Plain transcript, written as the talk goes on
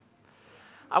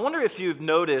I wonder if you've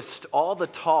noticed all the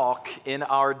talk in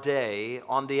our day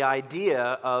on the idea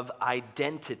of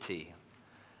identity.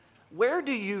 Where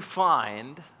do you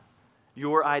find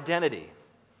your identity?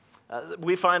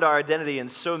 We find our identity in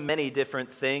so many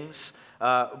different things.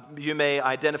 You may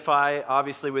identify,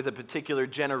 obviously, with a particular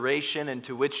generation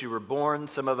into which you were born.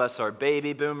 Some of us are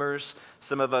baby boomers.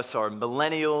 Some of us are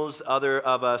millennials. Other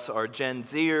of us are Gen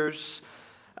Zers.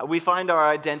 We find our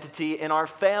identity in our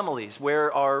families,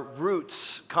 where our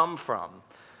roots come from.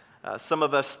 Some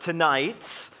of us tonight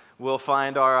will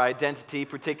find our identity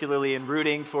particularly in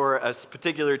rooting for a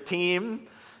particular team.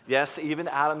 Yes, even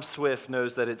Adam Swift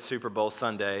knows that it's Super Bowl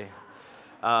Sunday.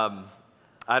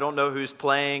 I don't know who's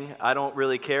playing. I don't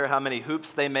really care how many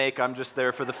hoops they make. I'm just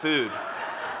there for the food.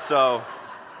 So,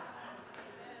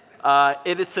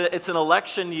 if it's an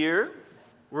election year,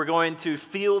 we're going to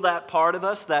feel that part of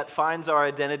us that finds our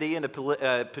identity in a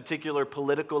particular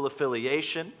political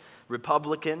affiliation,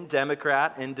 Republican,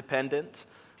 Democrat, Independent.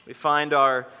 We find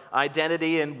our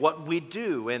identity in what we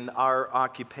do, in our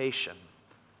occupation.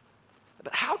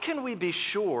 But how can we be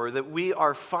sure that we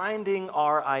are finding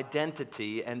our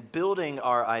identity and building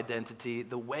our identity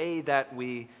the way that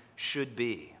we should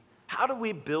be? How do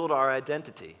we build our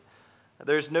identity?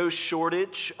 There's no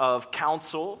shortage of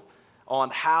counsel on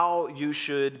how you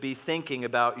should be thinking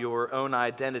about your own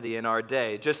identity in our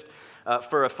day. Just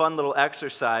for a fun little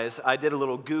exercise, I did a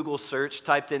little Google search,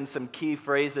 typed in some key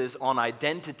phrases on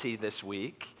identity this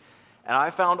week, and I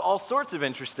found all sorts of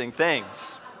interesting things.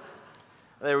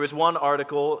 There was one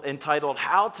article entitled,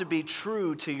 "How to Be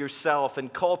True to Yourself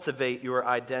and Cultivate Your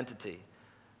Identity."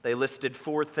 They listed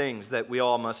 4 things that we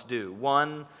all must do.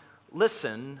 1,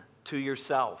 listen to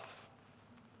yourself.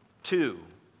 2,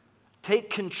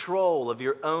 take control of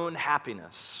your own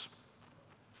happiness.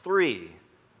 3,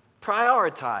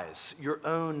 prioritize your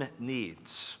own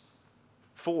needs.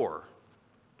 4,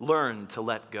 learn to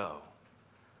let go.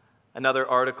 Another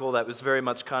article that was very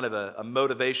much kind of a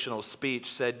motivational speech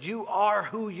said, "You are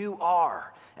who you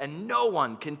are, and no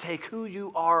one can take who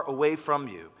you are away from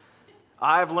you.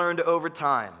 I've learned over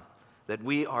time that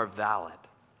we are valid,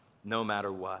 no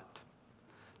matter what."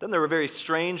 Then there were very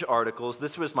strange articles.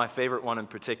 This was my favorite one in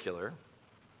particular.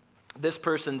 This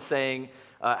person saying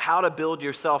how to build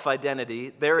your self-identity.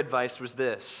 Their advice was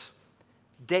this: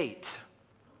 date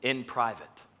in private.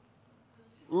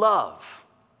 Love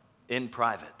in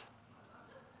private.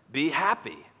 Be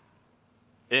happy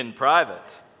in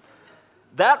private.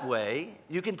 That way,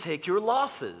 you can take your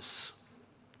losses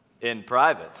in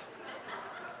private.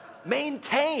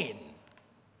 Maintain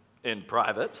in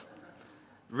private.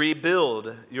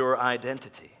 Rebuild your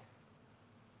identity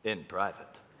in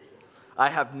private. I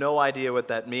have no idea what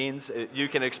that means. You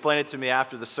can explain it to me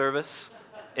after the service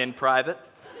in private.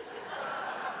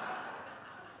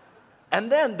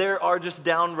 And then there are just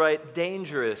downright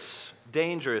dangerous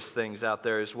things out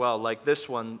there as well, like this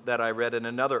one that I read in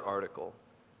another article.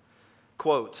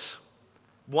 Quotes,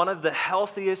 "One of the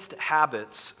healthiest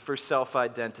habits for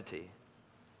self-identity,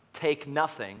 take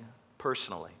nothing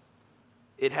personally.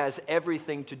 It has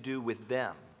everything to do with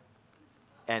them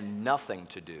and nothing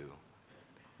to do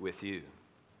with you."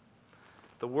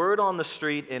 The word on the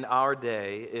street in our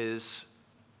day is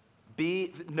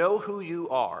know who you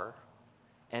are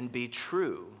and be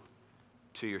true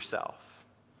to yourself.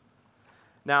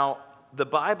 Now, the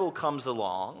Bible comes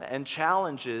along and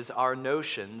challenges our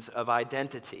notions of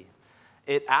identity.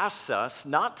 It asks us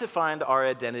not to find our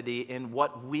identity in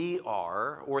what we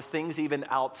are or things even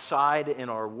outside in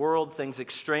our world, things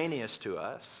extraneous to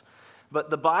us. But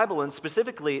the Bible, and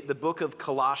specifically the book of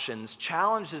Colossians,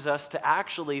 challenges us to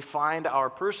actually find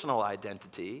our personal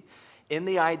identity in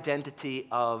the identity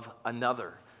of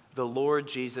another, the Lord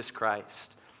Jesus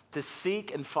Christ. To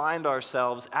seek and find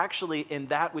ourselves actually in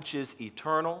that which is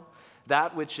eternal,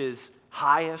 that which is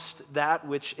highest, that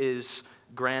which is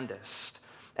grandest.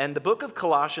 And the book of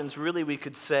Colossians, really we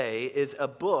could say, is a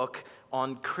book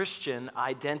on Christian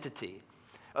identity.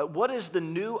 What is the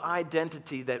new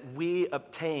identity that we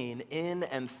obtain in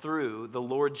and through the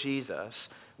Lord Jesus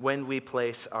when we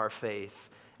place our faith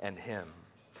in Him?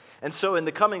 And so in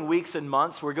the coming weeks and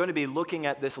months, we're going to be looking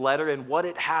at this letter and what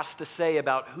it has to say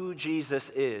about who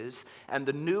Jesus is and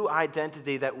the new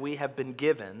identity that we have been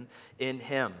given in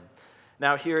Him.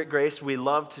 Now, here at Grace, we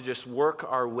love to just work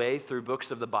our way through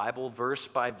books of the Bible, verse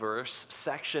by verse,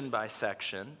 section by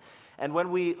section. And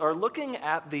when we are looking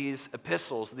at these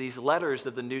epistles, these letters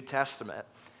of the New Testament,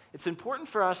 it's important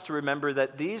for us to remember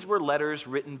that these were letters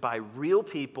written by real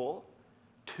people,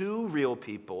 to real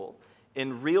people,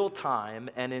 in real time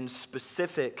and in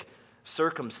specific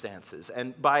circumstances.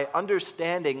 And by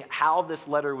understanding how this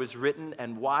letter was written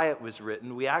and why it was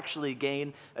written, we actually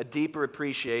gain a deeper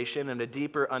appreciation and a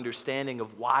deeper understanding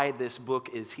of why this book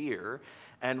is here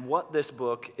and what this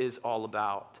book is all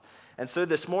about. And so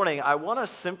this morning, I want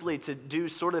us simply to do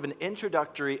sort of an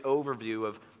introductory overview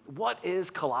of what is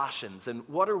Colossians and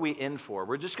what are we in for?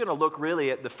 We're just going to look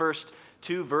really at the first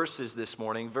two verses this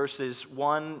morning. Verses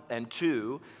 1 and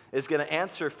 2 is going to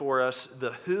answer for us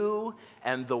the who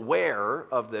and the where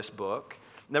of this book.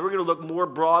 And then we're going to look more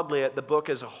broadly at the book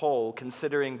as a whole,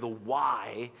 considering the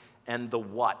why and the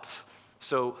what.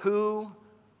 So who,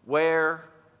 where,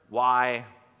 why,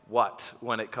 what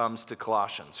when it comes to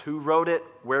Colossians. Who wrote it?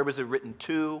 Where was it written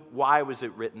to? Why was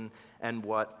it written? And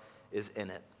what is in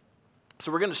it?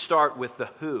 So we're going to start with the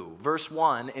who. Verse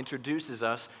 1 introduces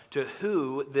us to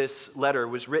who this letter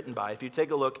was written by. If you take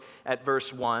a look at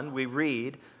verse 1, we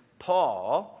read,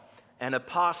 Paul, an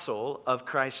apostle of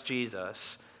Christ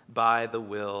Jesus, by the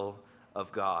will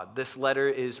of God. This letter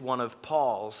is one of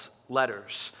Paul's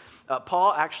letters.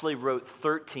 Paul actually wrote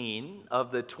 13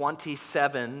 of the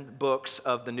 27 books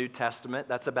of the New Testament.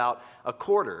 That's about a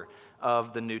quarter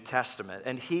of the New Testament.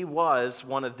 And he was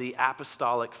one of the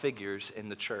apostolic figures in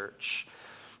the church.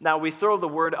 Now, we throw the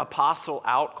word apostle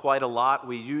out quite a lot.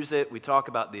 We use it. We talk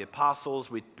about the apostles.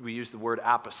 We use the word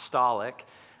apostolic.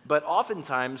 But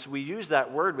oftentimes, we use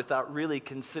that word without really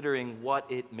considering what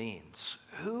it means.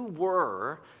 Who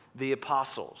were the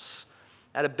apostles?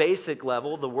 At a basic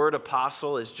level, the word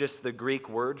apostle is just the Greek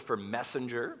word for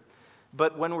messenger.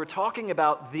 But when we're talking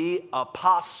about the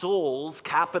apostles,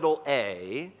 capital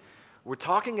A, we're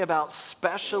talking about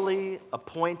specially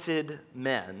appointed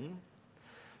men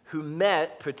who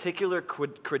met particular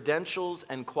credentials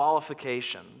and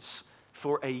qualifications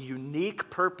for a unique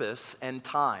purpose and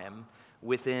time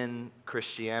within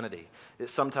Christianity.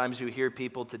 Sometimes you hear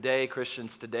people today,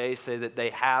 Christians today, say that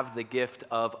they have the gift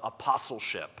of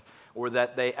apostleship or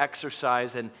that they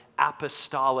exercise an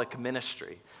apostolic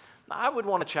ministry. I would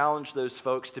want to challenge those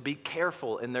folks to be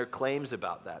careful in their claims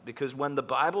about that, because when the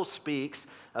Bible speaks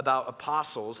about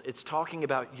apostles, it's talking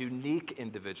about unique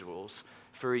individuals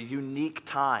for a unique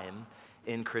time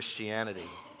in Christianity.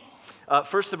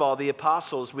 First of all, the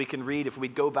apostles, we can read, if we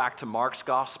go back to Mark's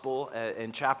gospel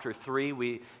in chapter 3,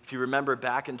 if you remember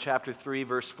back in chapter 3,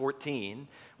 verse 14,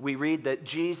 we read that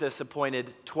Jesus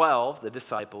appointed 12, the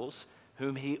disciples,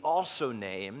 whom he also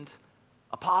named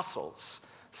apostles,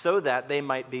 so that they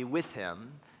might be with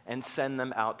him and send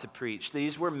them out to preach.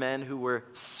 These were men who were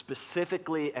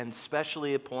specifically and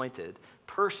specially appointed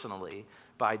personally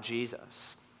by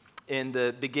Jesus. In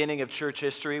the beginning of church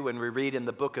history, when we read in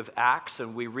the book of Acts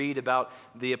and we read about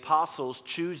the apostles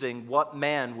choosing what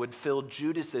man would fill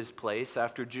Judas's place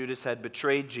after Judas had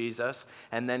betrayed Jesus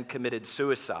and then committed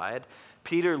suicide,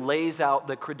 Peter lays out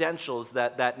the credentials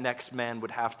that that next man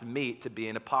would have to meet to be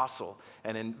an apostle.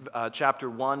 And in chapter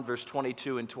 1, verse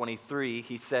 22 and 23,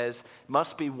 he says,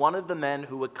 must be one of the men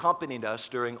who accompanied us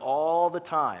during all the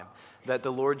time that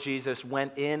the Lord Jesus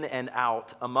went in and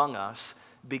out among us,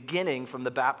 beginning from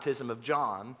the baptism of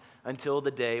John until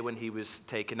the day when he was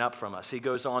taken up from us. He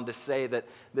goes on to say that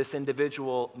this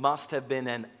individual must have been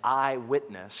an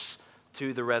eyewitness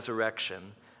to the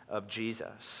resurrection of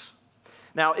Jesus.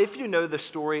 Now, if you know the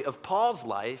story of Paul's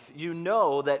life, you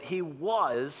know that he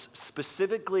was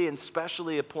specifically and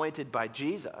specially appointed by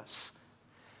Jesus,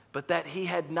 but that he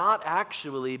had not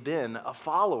actually been a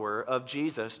follower of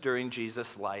Jesus during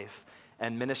Jesus' life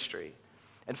and ministry.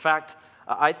 In fact,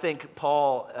 I think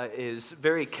Paul is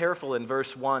very careful in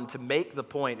verse 1 to make the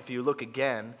point, if you look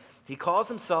again, he calls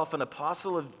himself an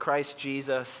apostle of Christ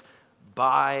Jesus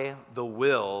by the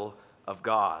will of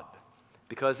God.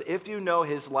 Because if you know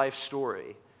his life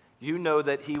story, you know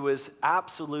that he was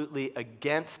absolutely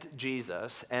against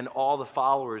Jesus and all the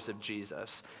followers of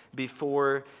Jesus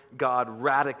before God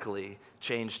radically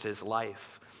changed his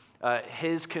life.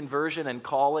 His conversion and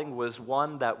calling was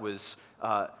one that was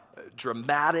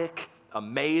dramatic,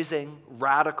 amazing,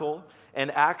 radical. In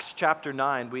Acts chapter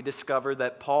 9, we discover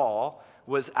that Paul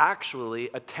was actually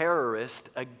a terrorist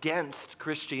against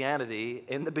Christianity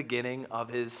in the beginning of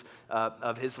his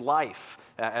life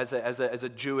as a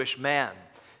Jewish man.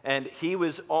 And he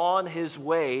was on his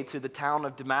way to the town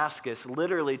of Damascus,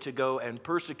 literally to go and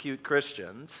persecute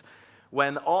Christians,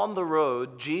 when on the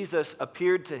road, Jesus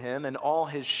appeared to him in all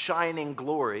his shining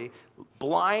glory,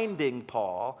 blinding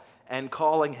Paul and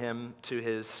calling him to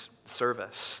his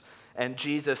service. And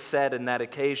Jesus said in that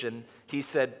occasion, he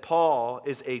said, Paul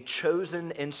is a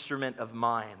chosen instrument of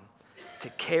mine to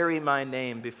carry my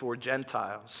name before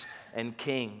Gentiles and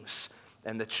kings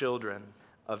and the children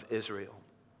of Israel.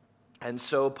 And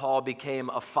so Paul became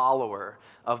a follower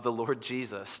of the Lord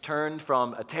Jesus, turned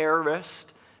from a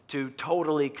terrorist to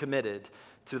totally committed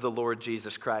to the Lord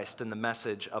Jesus Christ and the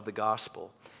message of the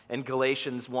gospel. In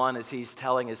Galatians 1, as he's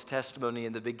telling his testimony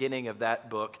in the beginning of that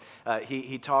book,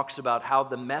 he talks about how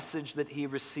the message that he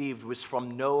received was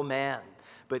from no man,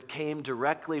 but came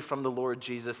directly from the Lord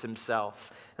Jesus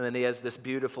himself. And then he has this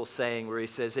beautiful saying where he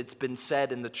says, "It's been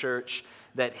said in the church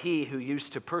that he who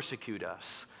used to persecute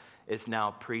us is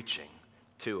now preaching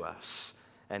to us."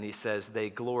 And he says, "They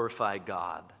glorify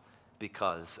God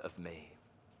because of me."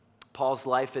 Paul's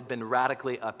life had been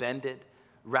radically upended,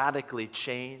 radically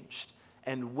changed.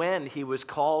 And when he was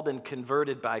called and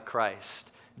converted by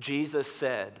Christ, Jesus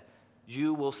said,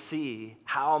 "You will see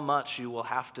how much you will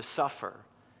have to suffer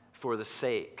for the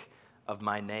sake of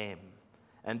my name."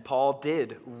 And Paul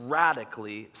did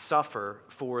radically suffer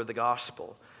for the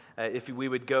gospel. If we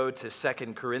would go to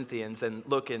 2 Corinthians and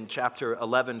look in chapter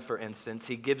 11, for instance,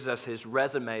 he gives us his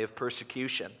resume of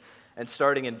persecution. And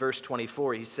starting in verse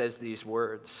 24, he says these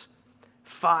words,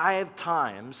 "5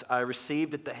 times I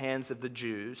received at the hands of the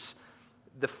Jews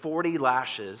the 40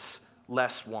 lashes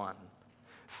less one.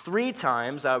 3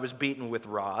 times I was beaten with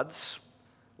rods.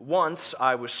 Once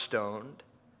I was stoned.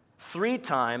 3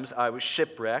 times I was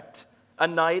shipwrecked. A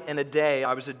night and a day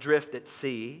I was adrift at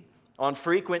sea, on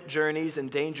frequent journeys in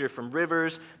danger from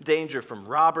rivers, danger from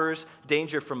robbers,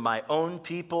 danger from my own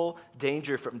people,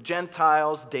 danger from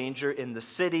Gentiles, danger in the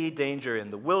city, danger in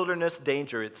the wilderness,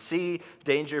 danger at sea,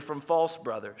 danger from false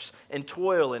brothers, in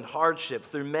toil and hardship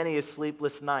through many a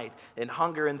sleepless night, in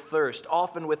hunger and thirst,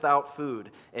 often without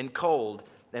food, in cold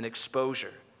and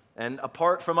exposure. And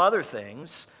apart from other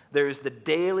things, there is the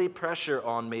daily pressure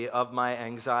on me of my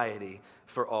anxiety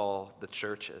for all the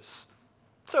churches."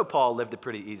 So Paul lived a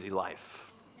pretty easy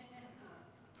life.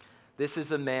 This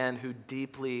is a man who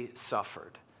deeply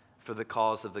suffered for the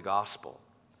cause of the gospel.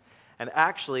 And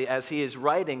actually, as he is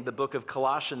writing the book of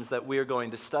Colossians that we are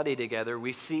going to study together,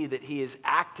 we see that he is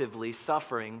actively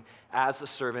suffering as a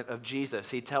servant of Jesus.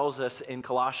 He tells us in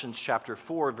Colossians chapter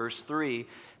 4, verse 3,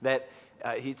 that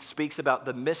he speaks about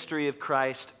the mystery of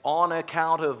Christ, on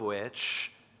account of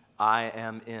which I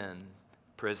am in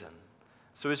prison.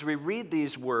 So as we read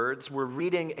these words, we're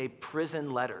reading a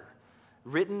prison letter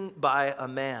written by a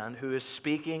man who is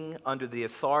speaking under the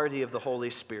authority of the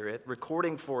Holy Spirit,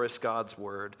 recording for us God's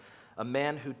word, a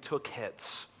man who took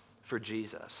hits for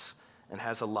Jesus and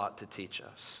has a lot to teach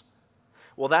us.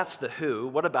 Well, that's the who.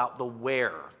 What about the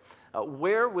where?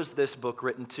 Where was this book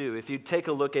written to? If you take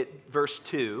a look at verse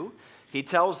 2, he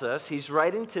tells us he's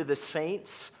writing to the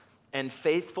saints and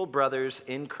faithful brothers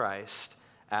in Christ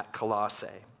at Colossae.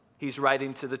 He's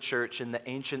writing to the church in the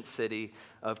ancient city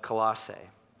of Colossae.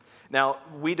 Now,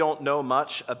 we don't know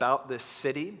much about this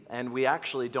city, and we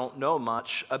actually don't know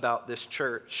much about this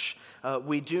church.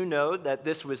 We do know that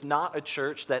this was not a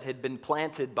church that had been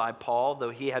planted by Paul, though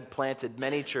he had planted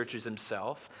many churches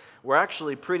himself. We're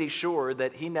actually pretty sure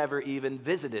that he never even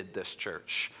visited this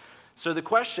church. So the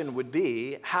question would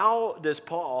be, how does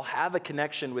Paul have a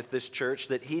connection with this church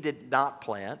that he did not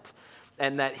plant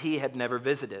and that he had never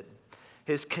visited?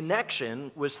 His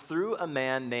connection was through a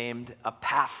man named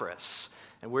Epaphras.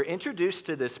 And we're introduced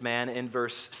to this man in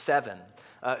verse 7.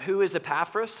 Who is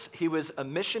Epaphras? He was a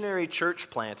missionary church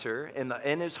planter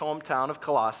in his hometown of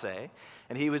Colossae.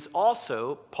 And he was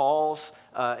also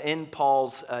in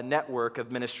Paul's network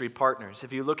of ministry partners.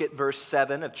 If you look at verse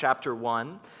 7 of chapter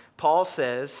 1, Paul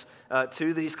says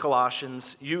to these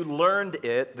Colossians, "You learned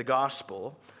it, the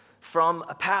gospel, from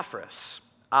Epaphras,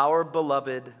 our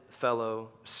beloved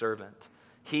fellow servant.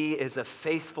 He is a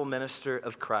faithful minister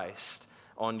of Christ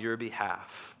on your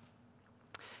behalf."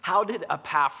 How did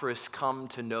Epaphras come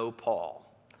to know Paul?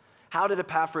 How did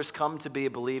Epaphras come to be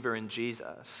a believer in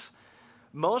Jesus?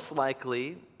 Most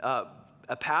likely,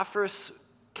 Epaphras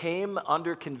came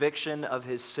under conviction of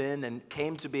his sin and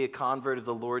came to be a convert of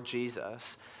the Lord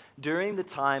Jesus during the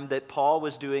time that Paul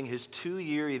was doing his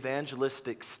 2-year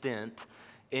evangelistic stint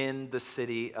in the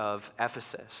city of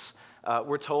Ephesus.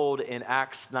 We're told in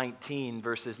Acts 19,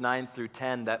 verses 9 through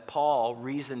 10, that Paul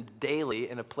reasoned daily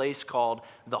in a place called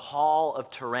the Hall of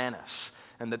Tyrannus,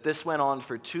 and that this went on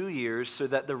for 2 years so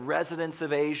that the residents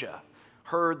of Asia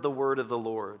heard the word of the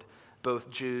Lord,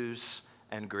 both Jews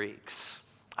and Greeks.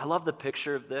 I love the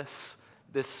picture of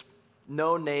this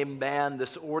no-name man,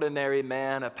 this ordinary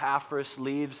man. Epaphras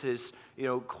leaves his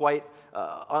quite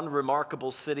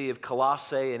unremarkable city of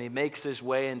Colossae, and he makes his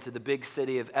way into the big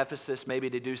city of Ephesus, maybe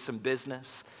to do some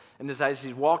business. And as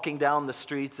he's walking down the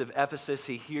streets of Ephesus,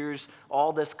 he hears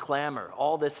all this clamor,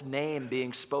 all this name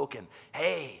being spoken.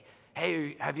 Hey,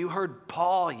 have you heard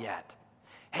Paul yet?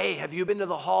 Hey, have you been to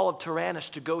the Hall of Tyrannus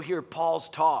to go hear Paul's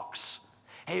talks?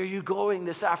 Hey, are you going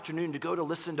this afternoon to go to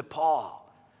listen to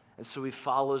Paul? And so he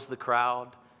follows the crowd,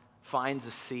 finds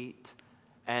a seat,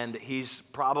 and he's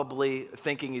probably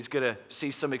thinking he's going to see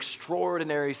some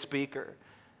extraordinary speaker.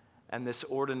 And this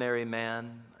ordinary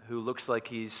man, who looks like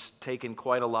he's taken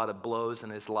quite a lot of blows in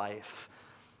his life,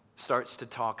 starts to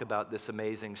talk about this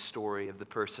amazing story of the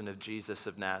person of Jesus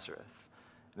of Nazareth.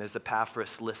 And as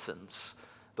Epaphras listens,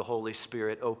 the Holy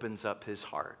Spirit opens up his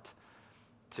heart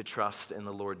to trust in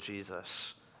the Lord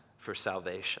Jesus for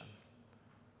salvation.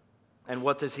 And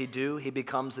what does he do? He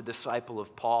becomes a disciple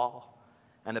of Paul.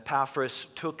 And Epaphras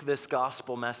took this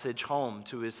gospel message home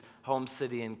to his home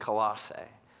city in Colossae.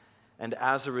 And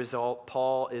as a result,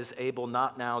 Paul is able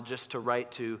not now just to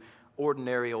write to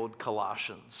ordinary old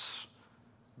Colossians,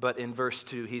 but in verse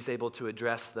 2, he's able to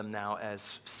address them now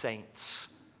as saints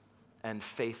and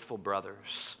faithful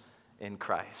brothers in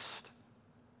Christ.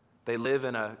 They live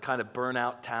in a kind of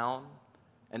burnout town,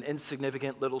 an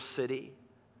insignificant little city,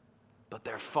 but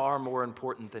they're far more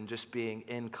important than just being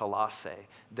in Colossae.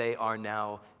 They are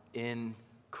now in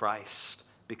Christ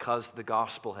because the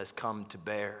gospel has come to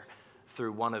bear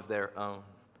through one of their own.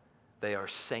 They are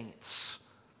saints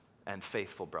and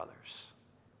faithful brothers.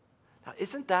 Now,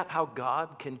 isn't that how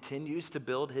God continues to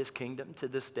build his kingdom to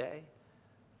this day?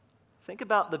 Think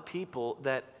about the people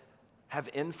that have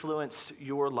influenced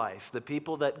your life, the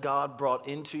people that God brought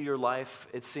into your life,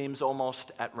 it seems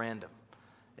almost at random.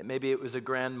 Maybe it was a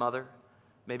grandmother,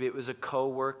 maybe it was a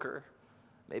coworker,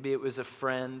 maybe it was a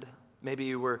friend, maybe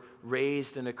you were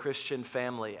raised in a Christian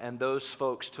family, and those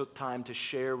folks took time to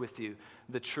share with you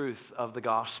the truth of the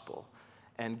gospel,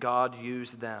 and God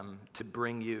used them to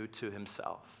bring you to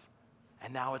himself.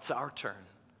 And now it's our turn.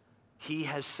 He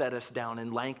has set us down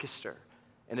in Lancaster,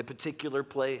 in a particular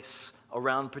place,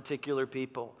 around particular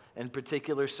people, in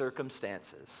particular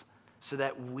circumstances, so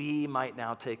that we might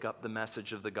now take up the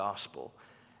message of the gospel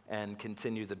and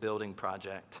continue the building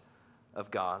project of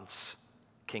God's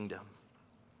kingdom.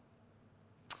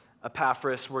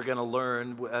 Epaphras, we're going to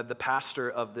learn, the pastor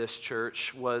of this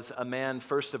church, was a man,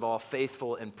 first of all,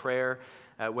 faithful in prayer.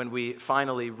 When we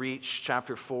finally reach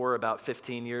chapter 4, about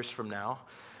 15 years from now,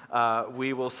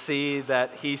 we will see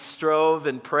that he strove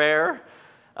in prayer.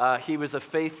 He was a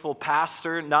faithful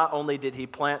pastor. Not only did he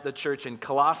plant the church in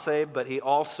Colossae, but he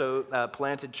also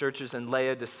planted churches in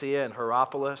Laodicea and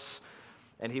Hierapolis.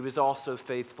 And he was also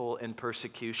faithful in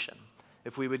persecution.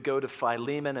 If we would go to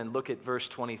Philemon and look at verse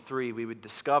 23, we would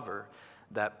discover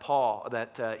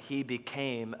that he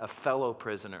became a fellow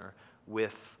prisoner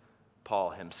with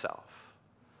Paul himself.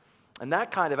 And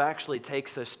that kind of actually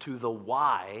takes us to the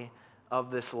why of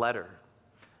this letter.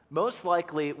 Most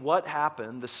likely what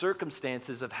happened, the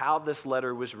circumstances of how this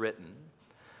letter was written,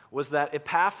 was that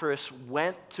Epaphras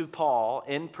went to Paul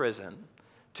in prison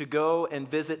to go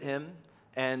and visit him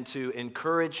and to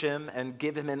encourage him and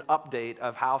give him an update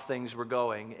of how things were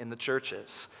going in the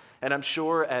churches. And I'm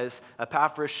sure as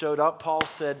Epaphras showed up, Paul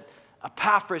said,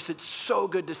 Epaphras, it's so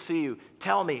good to see you.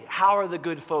 Tell me, how are the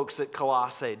good folks at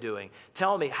Colossae doing?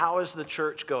 Tell me, how is the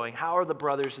church going? How are the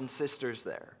brothers and sisters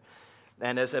there?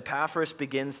 And as Epaphras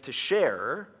begins to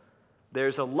share,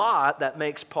 there's a lot that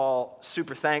makes Paul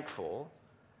super thankful,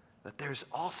 but there's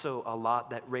also a lot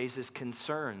that raises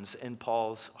concerns in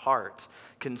Paul's heart.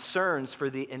 Concerns for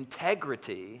the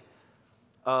integrity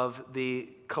of the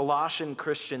Colossian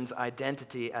Christians'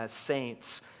 identity as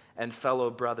saints and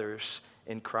fellow brothers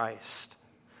in Christ.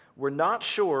 We're not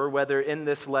sure whether in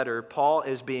this letter Paul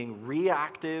is being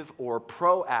reactive or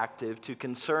proactive to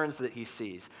concerns that he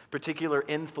sees, particular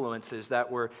influences that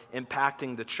were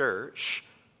impacting the church.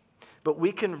 But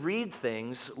we can read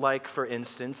things like, for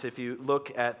instance, if you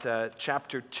look at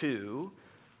chapter 2,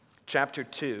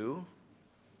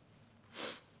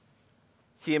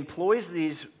 he employs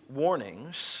these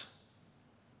warnings.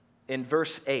 In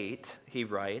verse 8, he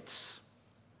writes,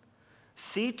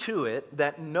 "See to it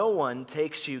that no one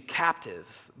takes you captive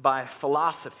by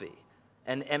philosophy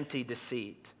and empty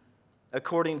deceit,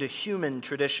 according to human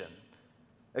tradition,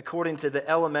 according to the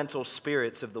elemental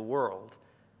spirits of the world,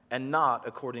 and not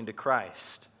according to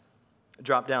Christ."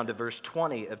 Drop down to verse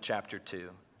 20 of chapter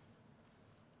 2.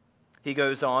 He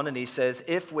goes on and he says,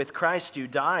 "If with Christ you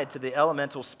died to the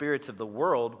elemental spirits of the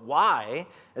world, why,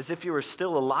 as if you were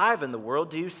still alive in the world,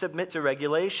 do you submit to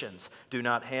regulations? Do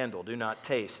not handle, do not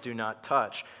taste, do not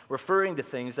touch, referring to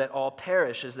things that all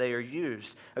perish as they are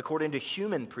used, according to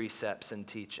human precepts and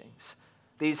teachings.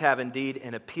 These have indeed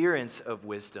an appearance of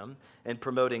wisdom in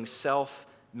promoting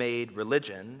self-made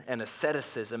religion and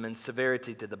asceticism and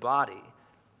severity to the body,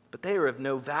 but they are of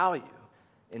no value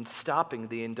in stopping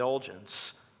the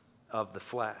indulgence of the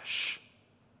flesh."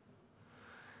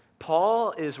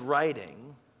 Paul is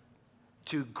writing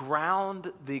to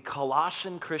ground the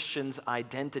Colossian Christians'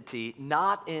 identity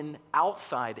not in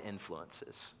outside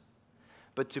influences,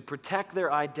 but to protect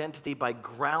their identity by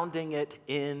grounding it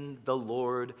in the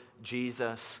Lord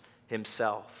Jesus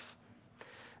himself.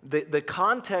 The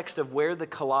context of where the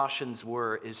Colossians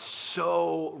were is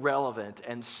so relevant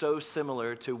and so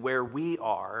similar to where we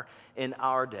are in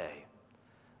our day.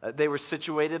 They were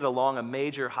situated along a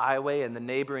major highway in the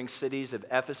neighboring cities of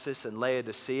Ephesus and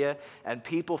Laodicea, and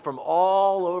people from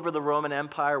all over the Roman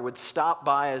Empire would stop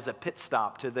by as a pit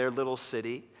stop to their little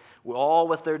city, all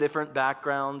with their different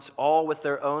backgrounds, all with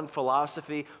their own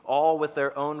philosophy, all with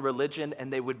their own religion,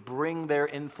 and they would bring their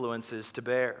influences to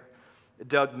bear.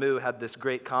 Doug Moo had this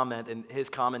great comment in his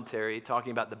commentary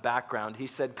talking about the background. He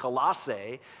said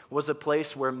Colossae was a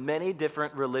place where many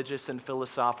different religious and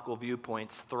philosophical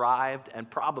viewpoints thrived and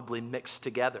probably mixed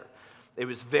together. It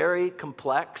was very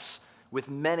complex, with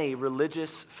many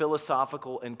religious,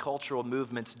 philosophical, and cultural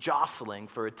movements jostling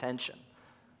for attention.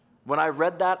 When I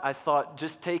read that, I thought,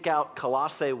 just take out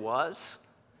Colossae was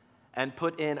and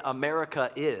put in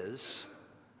America is,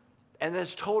 and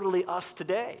that's totally us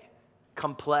today.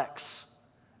 Complex,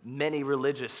 many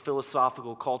religious,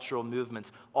 philosophical, cultural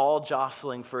movements, all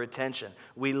jostling for attention.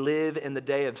 We live in the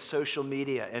day of social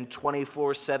media and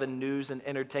 24/7 news and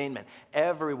entertainment.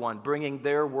 Everyone bringing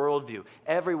their worldview,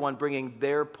 everyone bringing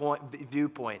their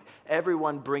viewpoint,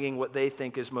 everyone bringing what they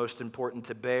think is most important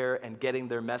to bear and getting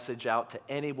their message out to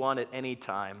anyone at any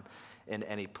time in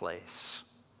any place.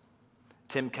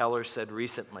 Tim Keller said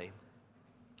recently,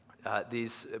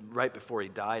 right before he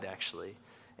died actually,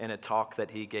 in a talk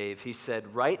that he gave, he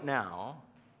said, right now,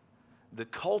 the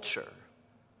culture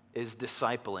is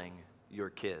discipling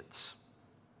your kids.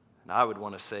 And I would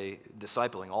want to say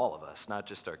discipling all of us, not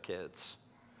just our kids.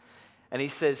 And he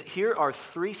says, here are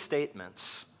 3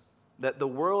 statements that the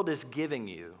world is giving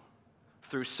you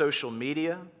through social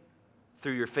media,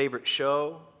 through your favorite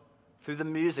show, through the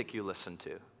music you listen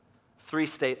to. 3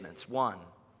 statements. 1,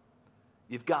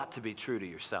 you've got to be true to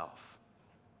yourself.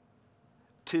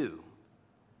 2,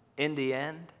 in the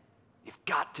end, you've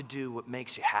got to do what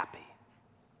makes you happy.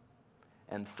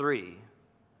 And 3,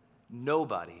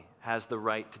 nobody has the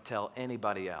right to tell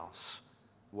anybody else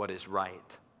what is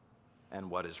right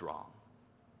and what is wrong.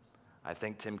 I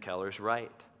think Tim Keller's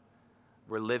right.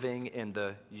 We're living in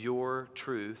the your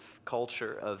truth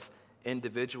culture of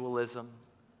individualism.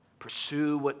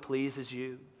 Pursue what pleases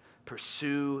you.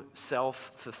 Pursue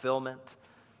self-fulfillment.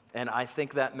 And I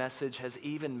think that message has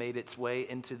even made its way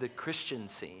into the Christian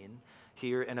scene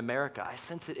here in America. I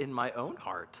sense it in my own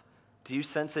heart. Do you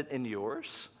sense it in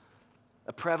yours?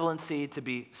 A prevalency to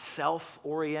be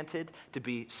self-oriented, to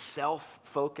be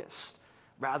self-focused,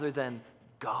 rather than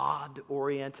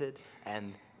God-oriented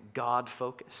and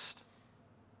God-focused.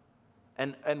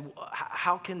 And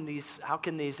how can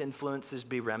these influences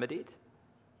be remedied?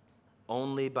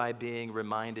 Only by being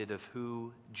reminded of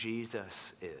who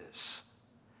Jesus is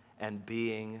and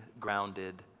being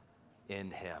grounded in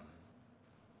him.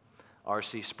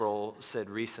 R.C. Sproul said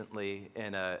recently,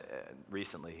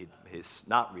 he's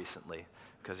not recently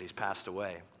because he's passed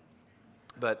away,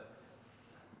 but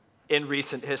in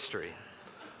recent history,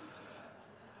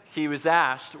 he was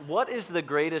asked, what is the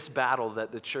greatest battle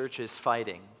that the church is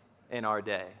fighting in our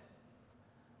day?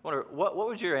 What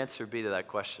would your answer be to that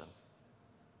question?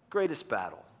 Greatest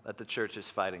battle that the church is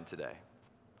fighting today?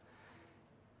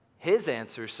 His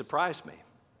answer surprised me.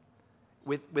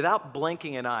 Without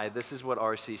blinking an eye, this is what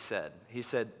R.C. said. He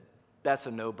said, that's a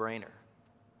no-brainer.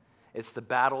 It's the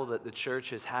battle that the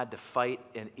church has had to fight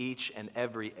in each and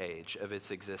every age of its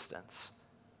existence.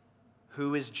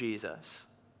 Who is Jesus?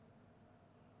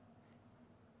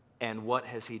 And what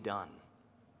has he done?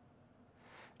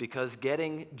 Because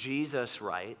getting Jesus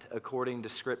right, according to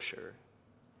Scripture,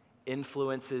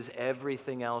 influences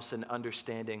everything else in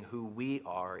understanding who we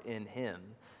are in him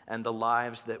and the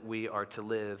lives that we are to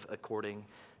live according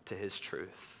to his truth.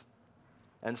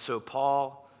 And so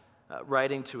Paul,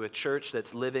 writing to a church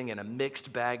that's living in a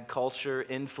mixed bag culture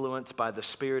influenced by the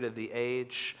spirit of the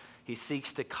age, he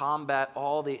seeks to combat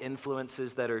all the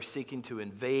influences that are seeking to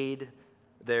invade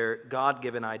their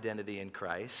God-given identity in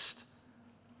Christ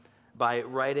by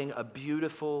writing a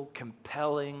beautiful,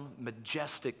 compelling,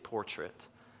 majestic portrait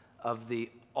of the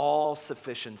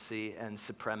all-sufficiency and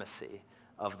supremacy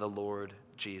of the Lord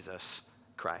Jesus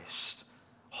Christ,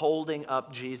 holding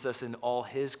up Jesus in all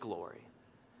his glory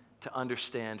to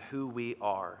understand who we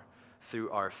are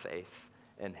through our faith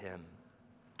in him.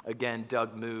 Again,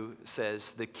 Doug Moo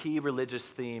says the key religious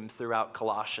theme throughout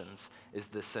Colossians is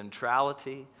the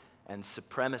centrality and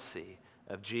supremacy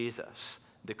of Jesus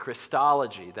The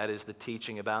Christology, that is the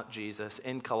teaching about Jesus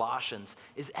in Colossians,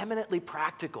 is eminently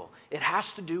practical. It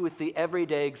has to do with the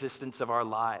everyday existence of our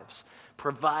lives,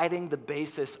 providing the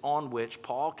basis on which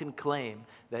Paul can claim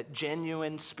that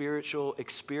genuine spiritual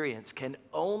experience can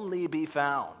only be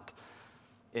found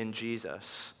in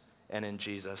Jesus and in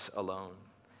Jesus alone.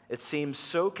 It seems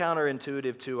so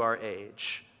counterintuitive to our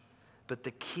age, but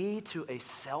the key to a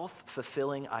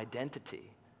self-fulfilling identity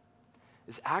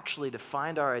is actually to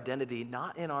find our identity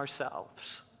not in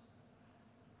ourselves,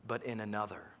 but in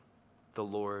another, the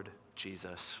Lord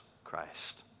Jesus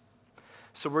Christ.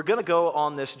 So we're going to go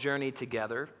on this journey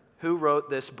together. Who wrote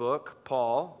this book?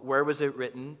 Paul. Where was it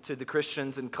written? To the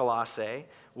Christians in Colossae.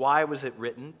 Why was it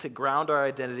written? To ground our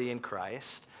identity in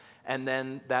Christ. And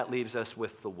then that leaves us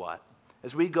with the what.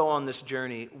 As we go on this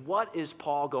journey, what is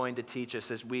Paul going to teach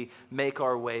us as we make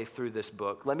our way through this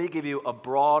book? Let me give you a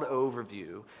broad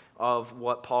overview of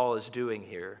what Paul is doing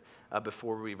here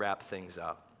before we wrap things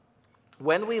up.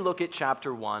 When we look at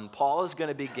chapter 1, Paul is going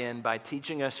to begin by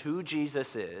teaching us who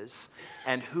Jesus is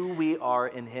and who we are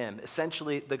in him,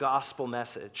 essentially the gospel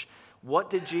message.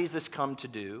 What did Jesus come to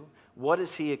do? What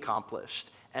has he accomplished?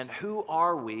 And who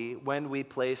are we when we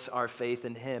place our faith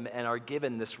in him and are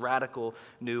given this radical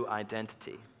new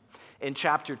identity? In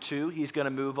chapter 2, he's going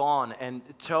to move on and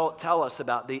tell us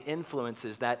about the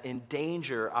influences that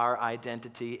endanger our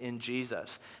identity in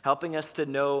Jesus, helping us to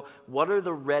know what are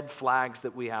the red flags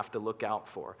that we have to look out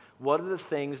for. What are the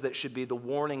things that should be the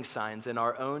warning signs in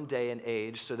our own day and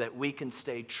age so that we can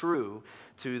stay true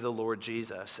to the Lord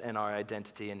Jesus and our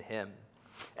identity in him.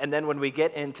 And then when we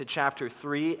get into chapter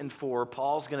 3 and 4,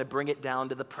 Paul's going to bring it down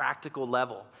to the practical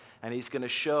level, and he's going to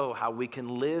show how we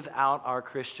can live out our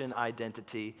Christian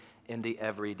identity in the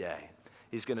everyday.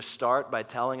 He's going to start by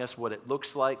telling us what it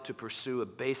looks like to pursue a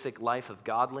basic life of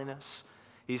godliness.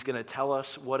 He's going to tell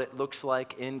us what it looks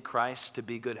like in Christ to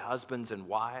be good husbands and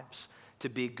wives, to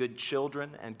be good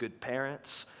children and good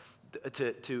parents,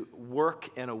 to work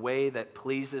in a way that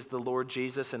pleases the Lord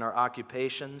Jesus in our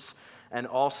occupations, and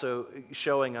also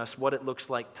showing us what it looks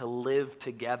like to live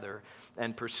together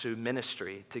and pursue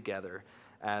ministry together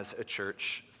as a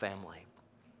church family.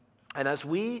 And as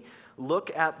we look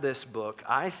at this book,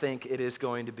 I think it is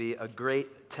going to be a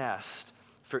great test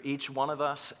for each one of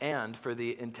us and for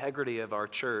the integrity of our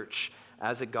church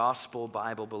as a gospel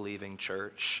Bible-believing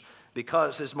church.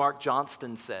 Because, as Mark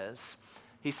Johnston says,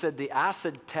 he said the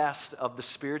acid test of the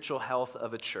spiritual health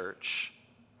of a church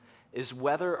is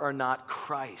whether or not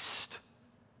Christ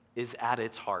is at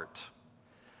its heart.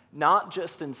 Not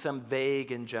just in some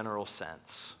vague and general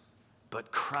sense,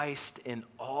 but Christ in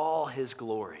all his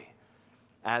glory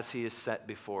as he is set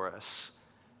before us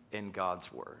in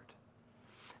God's word.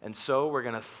 And so we're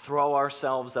going to throw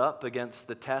ourselves up against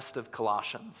the test of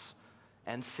Colossians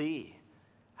and see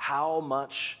how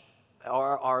much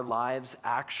are our lives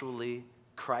actually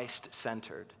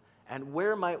Christ-centered. And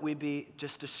where might we be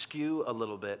just askew a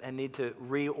little bit and need to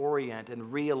reorient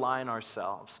and realign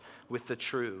ourselves with the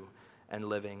true and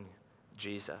living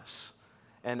Jesus.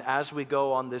 And as we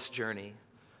go on this journey,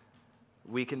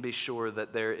 we can be sure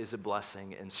that there is a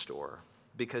blessing in store.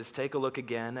 Because take a look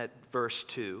again at verse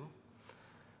 2.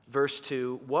 Verse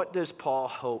 2, what does Paul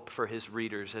hope for his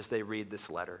readers as they read this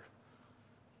letter?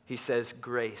 He says,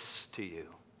 grace to you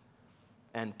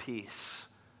and peace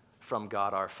from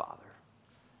God our Father.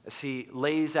 As he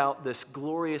lays out this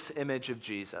glorious image of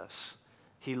Jesus,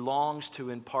 he longs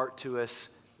to impart to us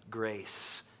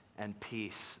grace and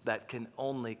peace that can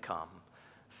only come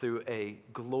through a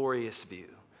glorious view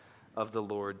of the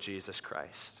Lord Jesus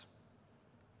Christ.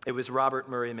 It was Robert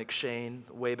Murray McCheyne,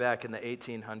 way back in the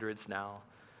 1800s now,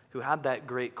 who had that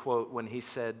great quote when he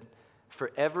said,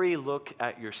 for every look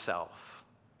at yourself,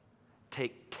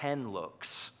 take 10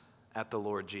 looks at the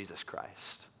Lord Jesus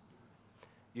Christ.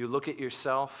 You look at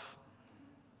yourself,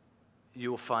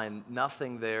 you will find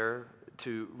nothing there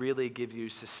to really give you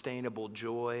sustainable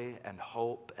joy and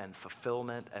hope and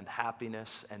fulfillment and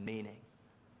happiness and meaning.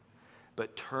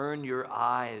 But turn your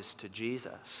eyes to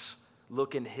Jesus.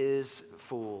 Look in his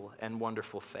full and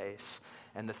wonderful face,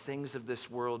 and the things of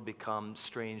this world become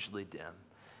strangely dim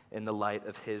in the light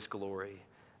of his glory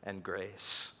and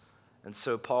grace. And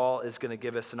so Paul is going to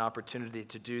give us an opportunity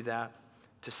to do that,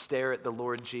 to stare at the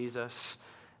Lord Jesus,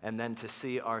 and then to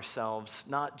see ourselves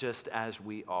not just as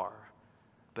we are,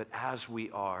 but as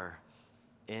we are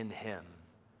in him,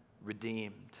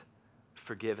 redeemed,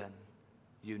 forgiven,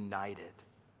 united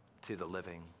to the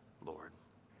living Lord.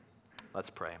 Let's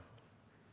pray.